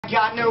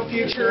Got no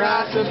future,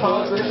 I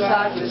suppose,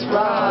 besides this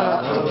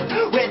road.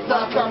 With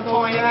the sun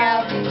pointing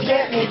out to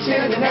get me to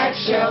the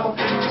next show.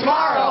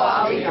 Tomorrow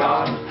I'll be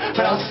gone,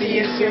 but I'll see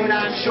you soon,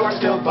 I'm sure.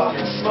 Still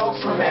bumming smokes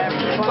from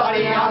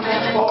everybody on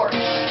that porch.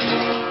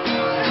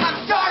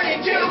 I'm starting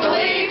to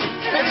believe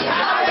that the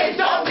highways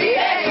don't lead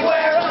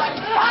anywhere, but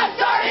I'm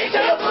starting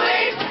to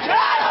believe that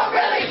I don't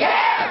really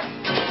care.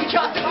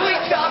 Because if we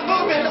stop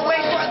moving, the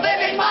ways we're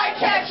living might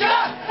catch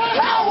up.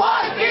 I don't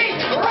want to be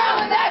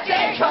around when that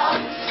day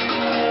comes.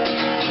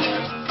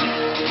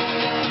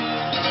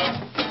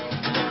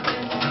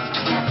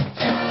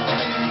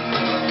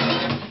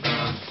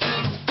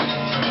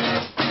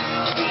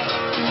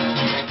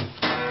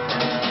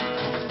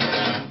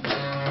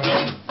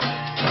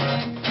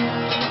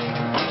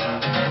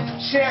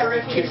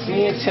 Sheriff gives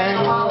me a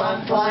 10 while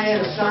I'm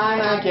flying a sign.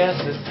 I guess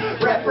it's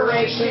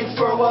reparations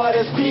for what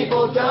his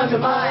people done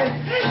to mine.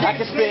 I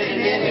can spit it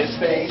in his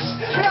face,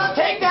 and I'll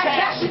take that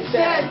cash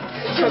instead.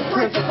 Some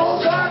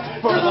principles are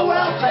for the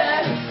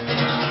well-fed.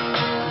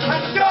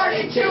 I'm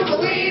starting to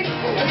believe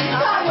that these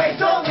highways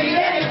don't lead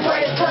any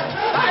place, but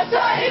I'm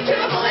starting to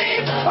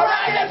believe I'll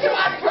ride them to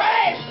my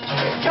grave.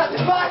 Cause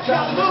if I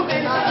stop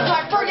moving, I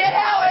might forget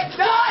how it's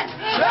done.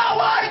 I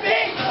don't want to be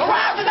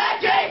around when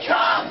that day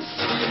comes.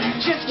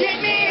 Just get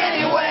me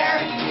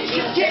anywhere,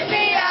 just get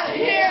me out of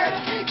here,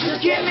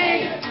 just get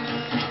me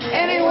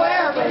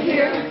anywhere but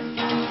here.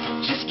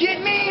 Just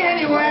get me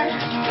anywhere,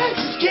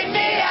 just get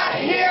me out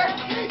of here,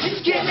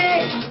 just get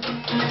me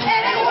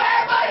anywhere.